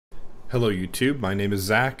Hello YouTube, my name is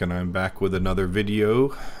Zach and I'm back with another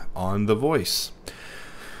video on the voice.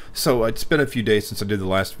 So it's been a few days since I did the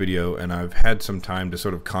last video and I've had some time to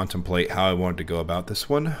sort of contemplate how I wanted to go about this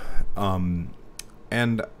one.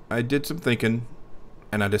 And I did some thinking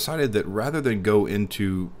and I decided that rather than go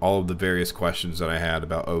into all of the various questions that I had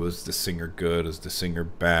about, oh, is the singer good, is the singer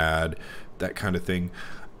bad, that kind of thing,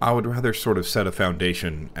 I would rather sort of set a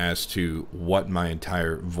foundation as to what my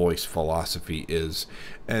entire voice philosophy is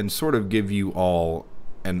and sort of give you all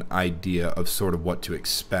an idea of sort of what to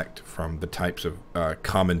expect from the types of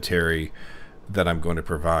commentary that I'm going to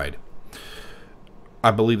provide. I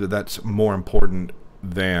believe that that's more important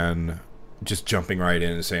than just jumping right in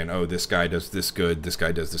and saying, oh, this guy does this good, this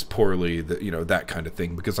guy does this poorly, that kind of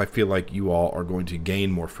thing, because I feel like you all are going to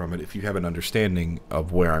gain more from it if you have an understanding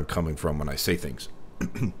of where I'm coming from when I say things.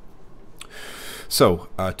 So,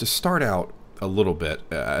 to start out a little bit,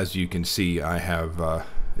 as you can see, I have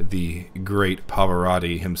the great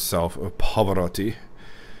Pavarotti himself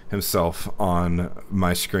on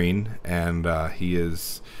my screen, and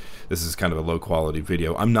this is kind of a low quality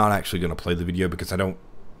video. I'm not actually going to play the video because I'm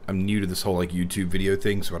new to this whole like YouTube video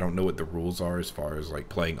thing, so I don't know what the rules are as far as like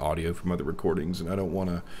playing audio from other recordings, and I don't want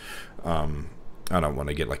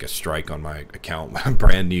to get like a strike on my account. I'm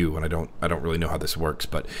brand new and I don't really know how this works.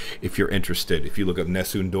 But if you're interested, if you look up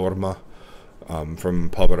Nessun Dorma from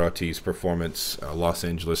Pavarotti's performance, Los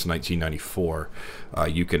Angeles 1994,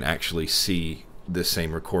 you can actually see this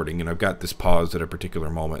same recording. And I've got this paused at a particular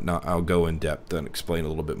moment. Now I'll go in depth and explain a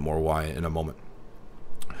little bit more why in a moment.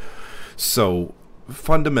 So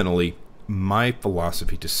fundamentally, my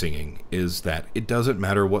philosophy to singing is that it doesn't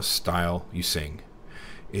matter what style you sing.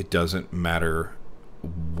 It doesn't matter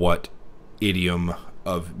what idiom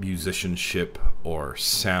of musicianship or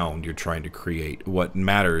sound you're trying to create. What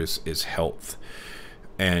matters is health.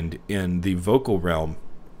 And in the vocal realm,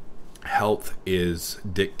 health is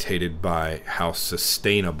dictated by how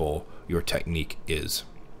sustainable your technique is.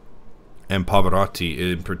 And Pavarotti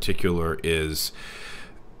in particular is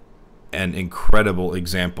an incredible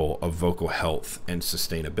example of vocal health and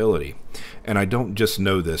sustainability. And I don't just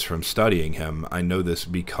know this from studying him. I know this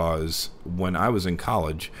because when I was in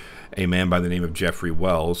college, a man by the name of Jeffrey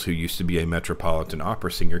Wells, who used to be a Metropolitan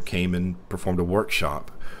Opera singer, came and performed a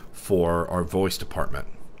workshop for our voice department.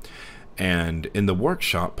 And in the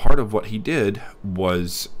workshop, part of what he did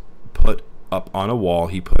was put up on a wall,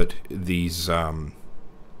 he put these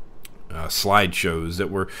slideshows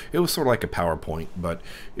that were, it was sort of like a PowerPoint, but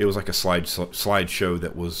it was like a slideshow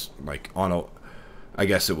that was like on a, I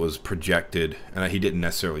guess it was projected, and he didn't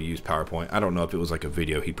necessarily use PowerPoint. I don't know if it was like a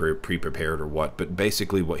video he pre-prepared or what, but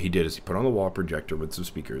basically what he did is he put on the wall a projector with some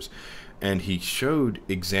speakers, and he showed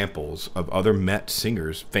examples of other Met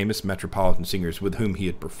singers, famous Metropolitan singers with whom he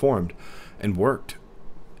had performed and worked,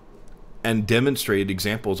 and demonstrated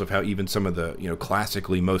examples of how even some of the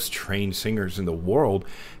classically most trained singers in the world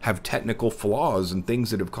have technical flaws and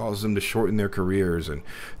things that have caused them to shorten their careers and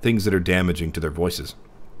things that are damaging to their voices.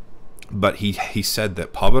 But he said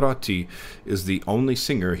that Pavarotti is the only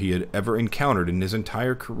singer he had ever encountered in his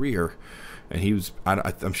entire career, and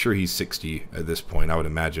I'm sure he's 60 at this point. I would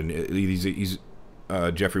imagine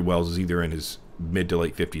Jeffrey Wells is either in his mid to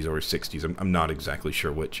late 50s or his 60s. I'm not exactly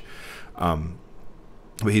sure which.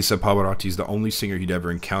 But he said Pavarotti's the only singer he'd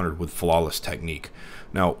ever encountered with flawless technique.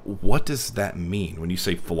 Now, what does that mean when you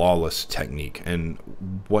say flawless technique? And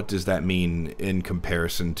what does that mean in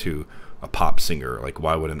comparison to a pop singer? Like,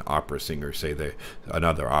 why would an opera singer say that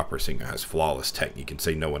another opera singer has flawless technique and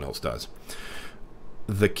say no one else does?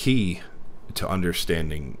 The key to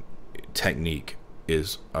understanding technique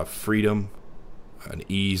is a freedom, an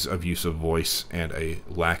ease of use of voice, and a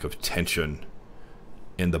lack of tension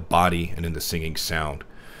in the body and in the singing sound.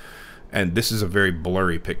 And this is a very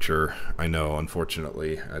blurry picture, I know,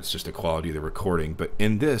 unfortunately. It's just the quality of the recording. But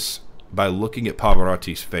in this, by looking at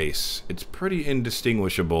Pavarotti's face, it's pretty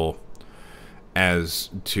indistinguishable as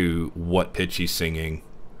to what pitch he's singing.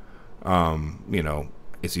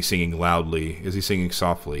 Is he singing loudly? Is he singing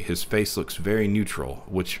softly? His face looks very neutral,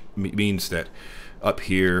 which means that up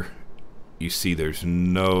here, you see there's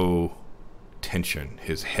no tension.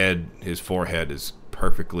 His forehead is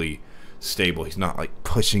perfectly stable. He's not like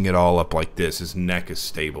pushing it all up like this. His neck is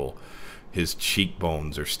stable. His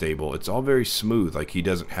cheekbones are stable. It's all very smooth. Like, he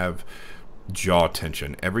doesn't have jaw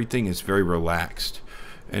tension. Everything is very relaxed.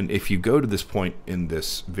 And if you go to this point in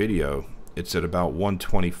this video, it's at about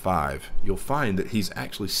 125. You'll find that he's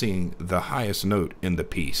actually singing the highest note in the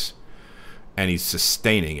piece, and he's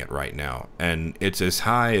sustaining it right now. And it's as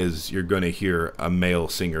high as you're going to hear a male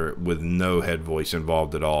singer with no head voice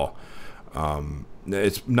involved at all.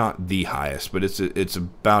 It's not the highest, but it's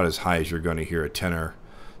about as high as you're going to hear a tenor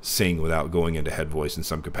sing without going into head voice in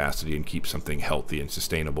some capacity and keep something healthy and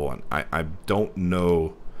sustainable. And I don't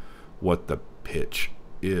know what the pitch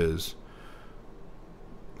is.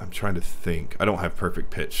 I'm trying to think. I don't have perfect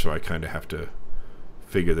pitch, so I kind of have to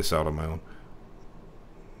figure this out on my own.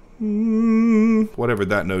 Whatever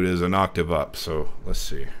that note is, an octave up. So let's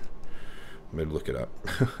see. Let me look it up.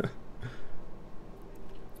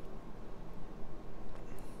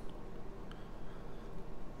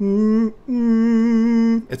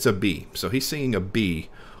 It's a B. So he's singing a B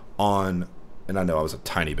on, and I know I was a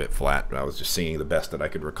tiny bit flat, but I was just singing the best that I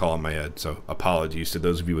could recall in my head. So apologies to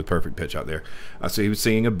those of you with perfect pitch out there. So he was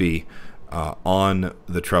singing a B on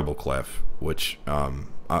the treble clef, which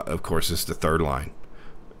of course is the third line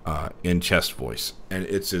in chest voice. And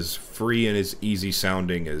it's as free and as easy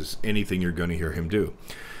sounding as anything you're going to hear him do.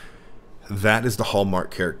 That is the hallmark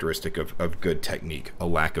characteristic of good technique, a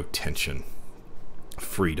lack of tension,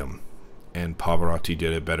 freedom, and Pavarotti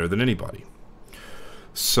did it better than anybody.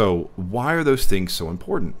 So why are those things so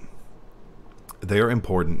important? They are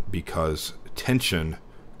important because tension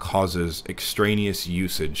causes extraneous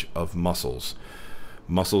usage of muscles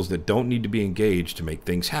that don't need to be engaged to make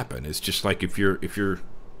things happen. It's just like if you're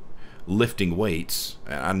lifting weights.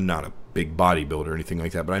 I'm not a big bodybuilder or anything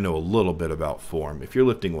like that, but I know a little bit about form. If you're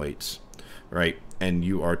lifting weights, right, and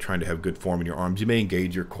you are trying to have good form in your arms, you may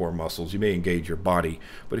engage your core muscles, you may engage your body,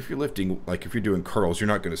 but if you're lifting, like if you're doing curls, you're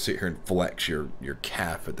not going to sit here and flex your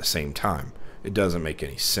calf at the same time. It doesn't make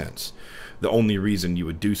any sense. The only reason you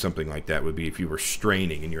would do something like that would be if you were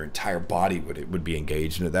straining and your entire body would be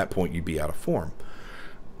engaged, and at that point you'd be out of form.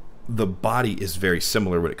 The body is very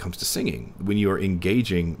similar when it comes to singing. When you are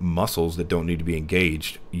engaging muscles that don't need to be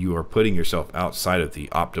engaged, you are putting yourself outside of the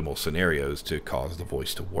optimal scenarios to cause the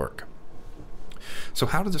voice to work. So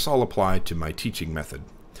how does this all apply to my teaching method?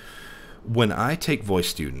 When I take voice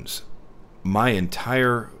students, my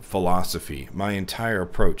entire philosophy, my entire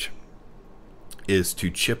approach is to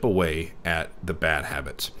chip away at the bad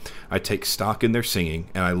habits. I take stock in their singing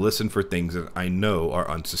and I listen for things that I know are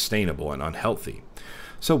unsustainable and unhealthy.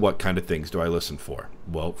 So what kind of things do I listen for?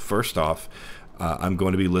 Well, first off, I'm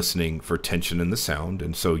going to be listening for tension in the sound,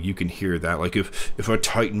 and so you can hear that. Like if I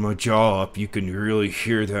tighten my jaw up, you can really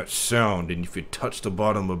hear that sound, and if you touch the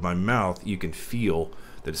bottom of my mouth, you can feel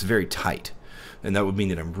that it's very tight, and that would mean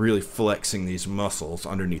that I'm really flexing these muscles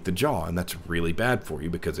underneath the jaw, and that's really bad for you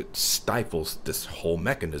because it stifles this whole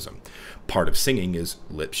mechanism. Part of singing is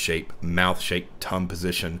lip shape, mouth shape, tongue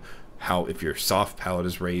position, how if your soft palate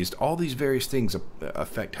is raised, all these various things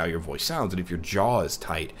affect how your voice sounds. And if your jaw is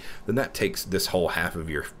tight, then that takes this whole half of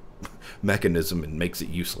your mechanism and makes it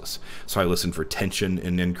useless. So I listen for tension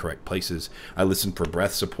in incorrect places. I listen for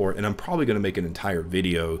breath support, and I'm probably going to make an entire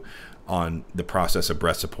video on the process of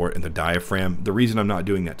breath support and the diaphragm. The reason I'm not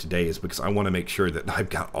doing that today is because I want to make sure that I've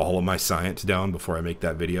got all of my science down before I make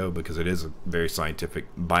that video, because it is a very scientific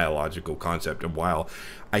biological concept. And while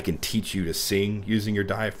I can teach you to sing using your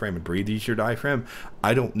diaphragm and breathe using your diaphragm,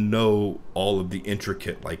 I don't know all of the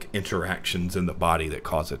intricate like interactions in the body that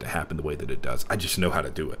cause it to happen the way that it does. I just know how to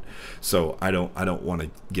do it. So I don't want to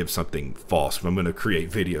give something false. If I'm going to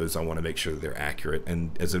create videos, I want to make sure that they're accurate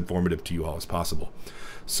and as informative to you all as possible.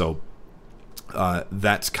 So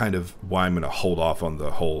that's kind of why I'm going to hold off on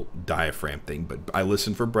the whole diaphragm thing. But I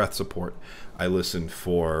listen for breath support. I listen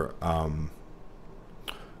for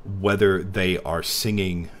whether they are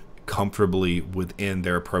singing comfortably within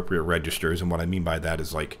their appropriate registers. And what I mean by that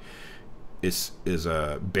is like, is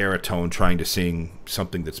a baritone trying to sing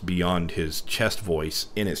something that's beyond his chest voice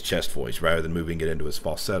in his chest voice rather than moving it into his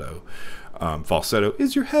falsetto. Falsetto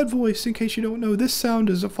is your head voice, in case you don't know. This sound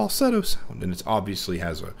is a falsetto sound, and it obviously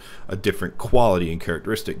has a different quality and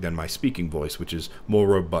characteristic than my speaking voice, which is more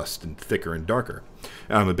robust and thicker and darker.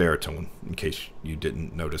 And I'm a baritone, in case you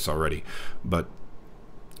didn't notice already. But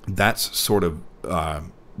that's sort of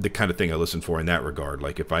the kind of thing I listen for in that regard.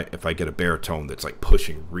 Like if I get a baritone that's like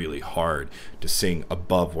pushing really hard to sing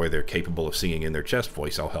above where they're capable of singing in their chest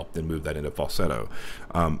voice, I'll help them move that into falsetto.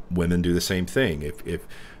 Women do the same thing. If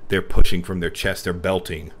they're pushing from their chest, they're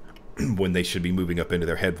belting when they should be moving up into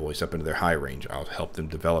their head voice, up into their high range, I'll help them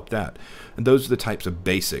develop that. And those are the types of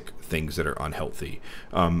basic things that are unhealthy.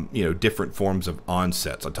 You know, different forms of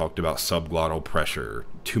onsets. I talked about subglottal pressure,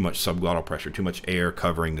 too much subglottal pressure, too much air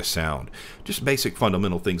covering the sound, just basic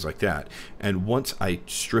fundamental things like that. And once I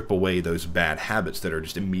strip away those bad habits that are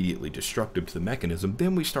just immediately destructive to the mechanism,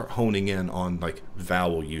 then we start honing in on like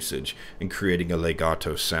vowel usage and creating a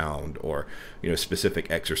legato sound, or specific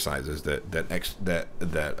exercises that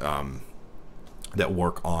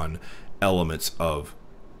work on elements of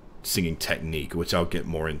singing technique, which I'll get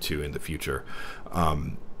more into in the future.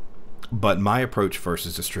 But my approach first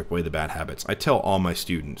is to strip away the bad habits. I tell all my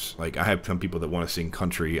students, like, I have some people that want to sing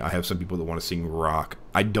country. I have some people that want to sing rock.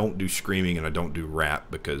 I don't do screaming and I don't do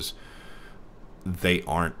rap because they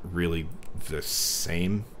aren't really the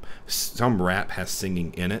same. Some rap has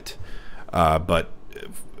singing in it, but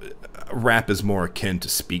rap is more akin to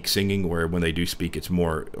speak singing, where when they do speak, it's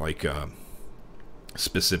more like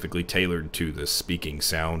specifically tailored to the speaking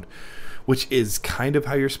sound, which is kind of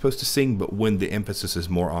how you're supposed to sing. But when the emphasis is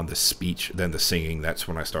more on the speech than the singing, that's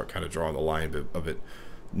when I start kind of drawing the line of it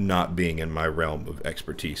not being in my realm of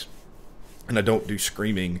expertise. And I don't do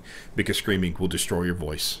screaming because screaming will destroy your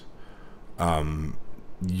voice.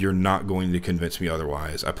 You're not going to convince me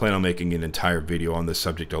otherwise. I plan on making an entire video on this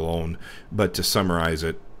subject alone, but to summarize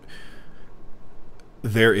it,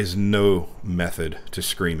 there is no method to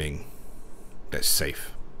screaming that's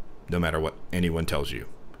safe, no matter what anyone tells you.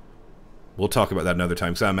 We'll talk about that another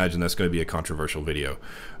time, because I imagine that's going to be a controversial video,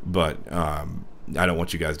 but I don't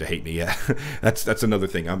want you guys to hate me yet. That's another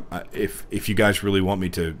thing. If you guys really want me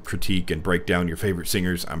to critique and break down your favorite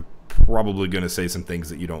singers, I'm probably going to say some things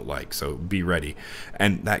that you don't like, so be ready.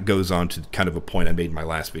 And that goes on to kind of a point I made in my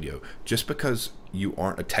last video. Just because you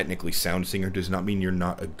aren't a technically sound singer does not mean you're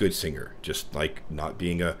not a good singer. Just like not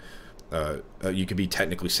being you can be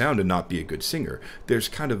technically sound and not be a good singer. There's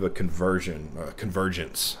kind of a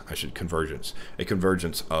convergence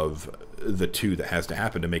of the two that has to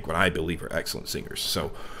happen to make what I believe are excellent singers.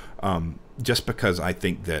 So just because I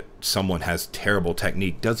think that someone has terrible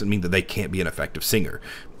technique doesn't mean that they can't be an effective singer.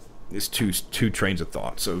 It's two trains of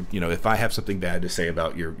thought. So, you know, if I have something bad to say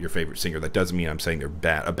about your favorite singer, that doesn't mean I'm saying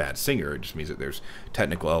they're a bad singer. It just means that there's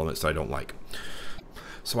technical elements that I don't like.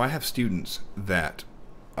 So I have students that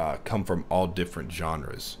come from all different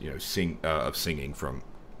genres, you know, of singing, from,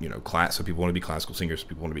 you know, so people want to be classical singers,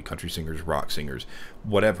 people want to be country singers, rock singers,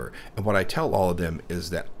 whatever. And what I tell all of them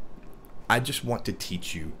is that I just want to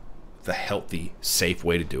teach you the healthy, safe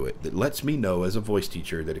way to do it, that lets me know as a voice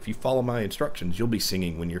teacher that if you follow my instructions, you'll be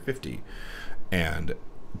singing when you're 50. And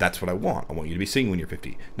that's what I want. I want you to be singing when you're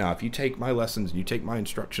 50. Now, if you take my lessons and you take my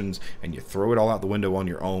instructions and you throw it all out the window on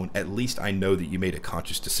your own, at least I know that you made a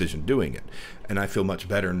conscious decision doing it. And I feel much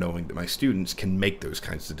better knowing that my students can make those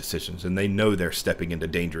kinds of decisions, and they know they're stepping into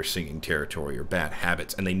dangerous singing territory or bad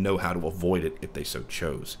habits, and they know how to avoid it if they so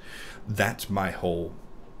chose. That's my whole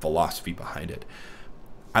philosophy behind it.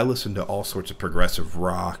 I listen to all sorts of progressive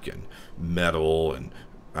rock and metal, and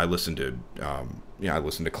I listen to I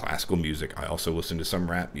listen to classical music. I also listen to some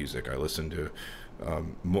rap music. I listen to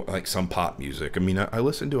more, like, some pop music. I mean, I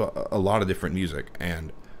listen to a lot of different music,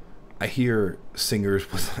 and I hear singers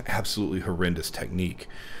with absolutely horrendous technique.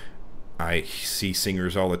 I see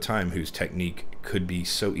singers all the time whose technique could be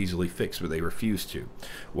so easily fixed, but they refuse to.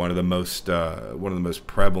 One of the most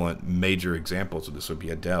prevalent major examples of this would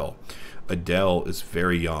be Adele. Adele is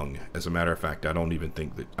very young. As a matter of fact, I don't even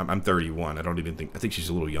think that I'm 31. I think she's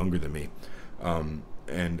a little younger than me.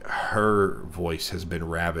 And her voice has been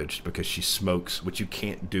ravaged because she smokes, which you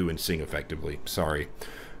can't do and sing effectively. Sorry.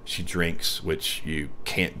 She drinks, which you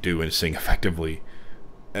can't do and sing effectively,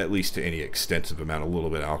 at least to any extensive amount. A little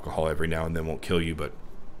bit of alcohol every now and then won't kill you, but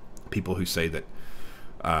people who say that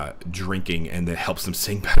drinking and that helps them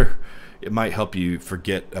sing better, it might help you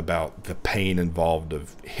forget about the pain involved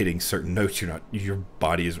of hitting certain notes your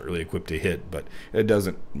body isn't really equipped to hit, but it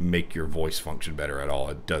doesn't make your voice function better at all.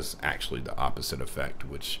 It does actually the opposite effect,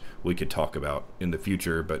 which we could talk about in the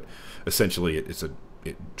future, but essentially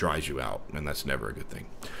it dries you out, and that's never a good thing.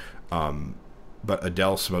 But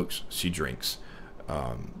Adele smokes, she drinks,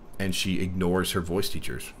 and she ignores her voice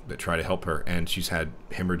teachers that try to help her, and she's had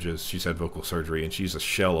hemorrhages, she's had vocal surgery, and she's a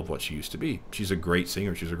shell of what she used to be. She's a great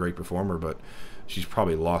singer, she's a great performer, but she's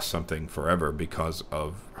probably lost something forever because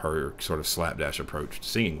of her sort of slapdash approach to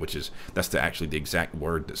singing, that's actually the exact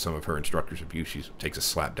word that some of her instructors have used. She takes a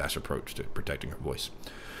slapdash approach to protecting her voice.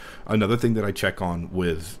 Another thing that I check on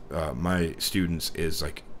with my students is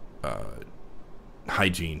like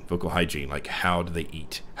hygiene, vocal hygiene. Like, how do they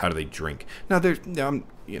eat? How do they drink? Now,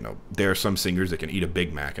 there are some singers that can eat a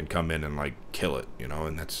Big Mac and come in and like kill it,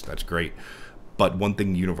 and that's great. But one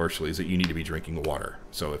thing universally is that you need to be drinking water.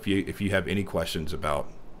 So if you have any questions about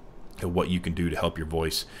what you can do to help your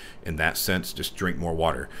voice in that sense, just drink more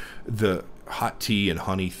water. The hot tea and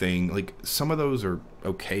honey thing, like, some of those are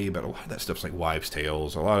okay, but a lot of that stuff's like wives'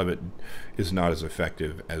 tales. A lot of it is not as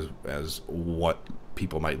effective as what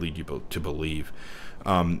people might lead you to believe.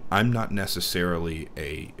 I'm not necessarily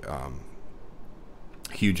a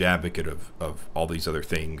huge advocate of all these other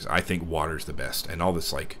things. I think water's the best, and all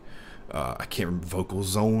this like I can't remember, vocal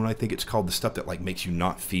zone, I think it's called, the stuff that like makes you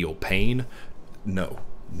not feel pain. No,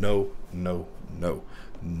 no, no, no,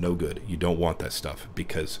 no good. You don't want that stuff,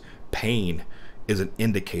 because pain is an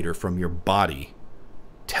indicator from your body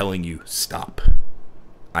telling you stop.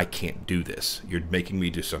 I can't do this. You're making me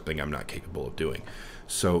do something I'm not capable of doing.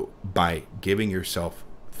 So by giving yourself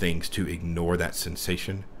things to ignore that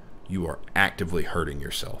sensation, you are actively hurting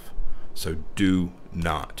yourself. So do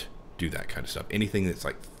not do that kind of stuff. Anything that's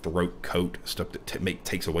like throat coat stuff that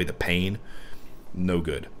takes away the pain, no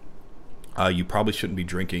good. You probably shouldn't be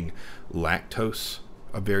drinking lactose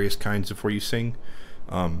of various kinds before you sing.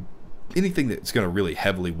 Anything that's going to really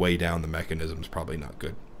heavily weigh down the mechanism is probably not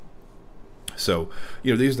good. So,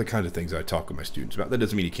 you know, these are the kinds of things I talk with my students about. That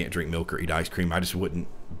doesn't mean you can't drink milk or eat ice cream. I just wouldn't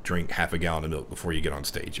drink half a gallon of milk before you get on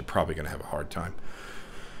stage. You're probably going to have a hard time.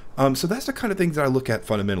 So that's the kind of things that I look at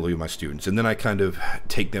fundamentally with my students. And then I kind of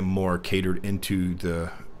take them more catered into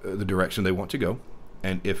the direction they want to go.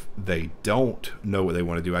 And if they don't know what they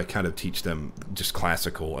want to do, I kind of teach them just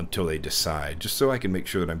classical until they decide, just so I can make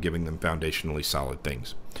sure that I'm giving them foundationally solid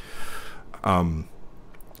things.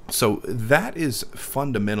 So that is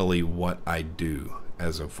fundamentally what I do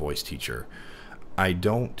as a voice teacher. I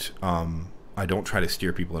don't try to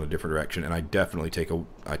steer people in a different direction, and I definitely take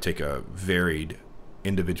a varied,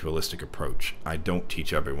 individualistic approach. I don't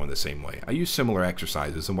teach everyone the same way. I use similar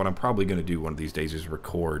exercises, and what I'm probably going to do one of these days is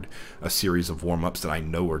record a series of warm-ups that I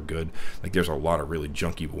know are good. Like, there's a lot of really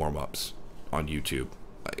junky warm-ups on YouTube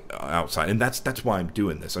outside, and that's why I'm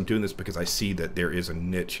doing this. I'm doing this because I see that there is a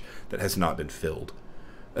niche that has not been filled.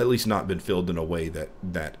 At least not been filled in a way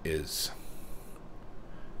that is,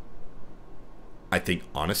 I think,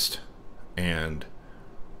 honest and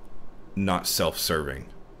not self-serving.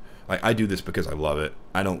 Like, I do this because I love it.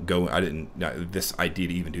 This idea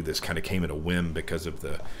to even do this kind of came in a whim because of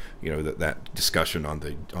the, you know, that discussion on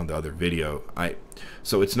the other video.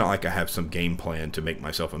 So it's not like I have some game plan to make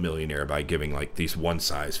myself a millionaire by giving like these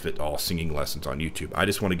one-size-fit-all singing lessons on YouTube. I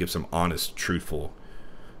just want to give some honest, truthful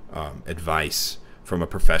advice from a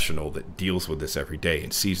professional that deals with this every day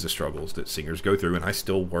and sees the struggles that singers go through, and I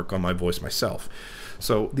still work on my voice myself.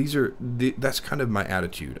 So that's kind of my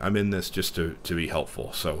attitude. I'm in this just to be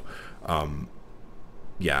helpful. So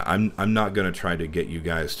yeah, I'm not going to try to get you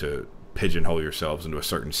guys to pigeonhole yourselves into a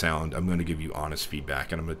certain sound. I'm going to give you honest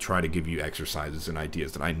feedback, and I'm going to try to give you exercises and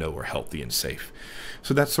ideas that I know are healthy and safe.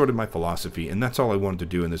 So that's sort of my philosophy, and that's all I wanted to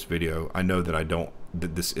do in this video. I know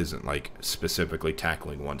that this isn't like specifically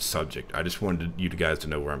tackling one subject. I just wanted you guys to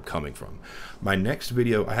know where I'm coming from. My next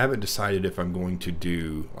video, I haven't decided if I'm going to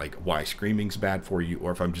do like why screaming's bad for you,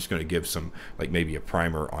 or if I'm just going to give some, like, maybe a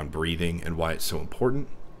primer on breathing and why it's so important.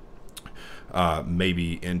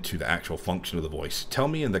 Maybe into the actual function of the voice. Tell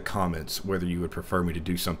me in the comments whether you would prefer me to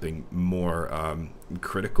do something more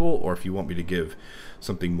critical, or if you want me to give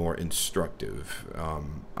something more instructive.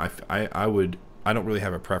 I don't really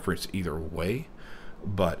have a preference either way,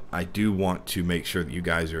 but I do want to make sure that you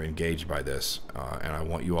guys are engaged by this, and I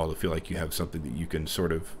want you all to feel like you have something that you can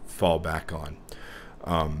sort of fall back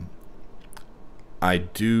on. I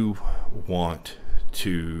do want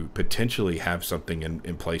to potentially have something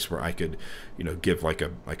in place where I could, you know, give like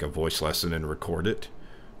a voice lesson and record it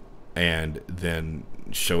and then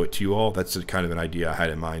show it to you all. That's kind of an idea I had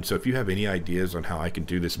in mind. So if you have any ideas on how I can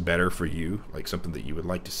do this better for you, like something that you would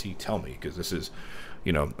like to see, tell me, because this is,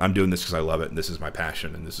 you know, I'm doing this because I love it, and this is my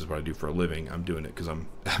passion, and this is what I do for a living. I'm doing it because I'm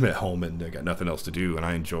at home and I got nothing else to do, and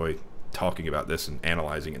I enjoy talking about this and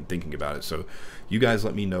analyzing and thinking about it. So you guys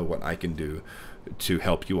let me know what I can do to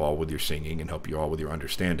help you all with your singing and help you all with your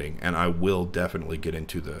understanding, and I will definitely get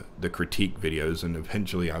into the critique videos, and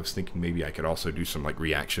eventually I was thinking maybe I could also do some like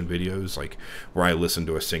reaction videos, like where I listen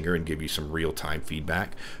to a singer and give you some real-time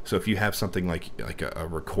feedback. So if you have something like a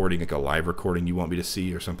recording, like a live recording you want me to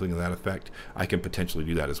see or something to that effect, I can potentially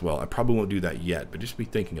do that as well. I probably won't do that yet, but just be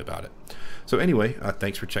thinking about it. So anyway,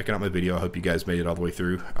 thanks for checking out my video. I hope you guys made it all the way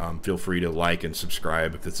through. Feel free to like and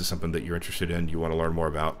subscribe if this is something that you're interested in, you want to learn more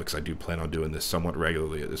about, because I do plan on doing this somewhat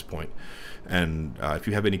regularly at this point. And if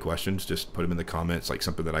you have any questions, just put them in the comments, like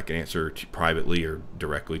something that I can answer privately or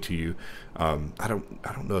directly to you. I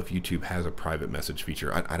don't know if YouTube has a private message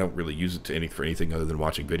feature. I don't really use it for anything other than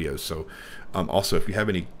watching videos. So also, if you have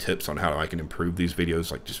any tips on how I can improve these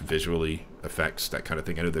videos, like just visually, effects, that kind of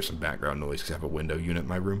thing. I know there's some background noise because I have a window unit in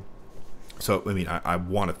my room. So I mean, I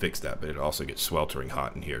want to fix that, but it also gets sweltering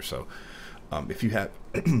hot in here. So if you have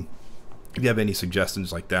if you have any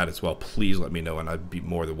suggestions like that as well, please let me know, and I'd be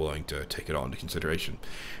more than willing to take it all into consideration.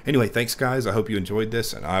 Anyway, thanks guys. I hope you enjoyed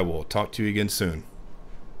this, and I will talk to you again soon.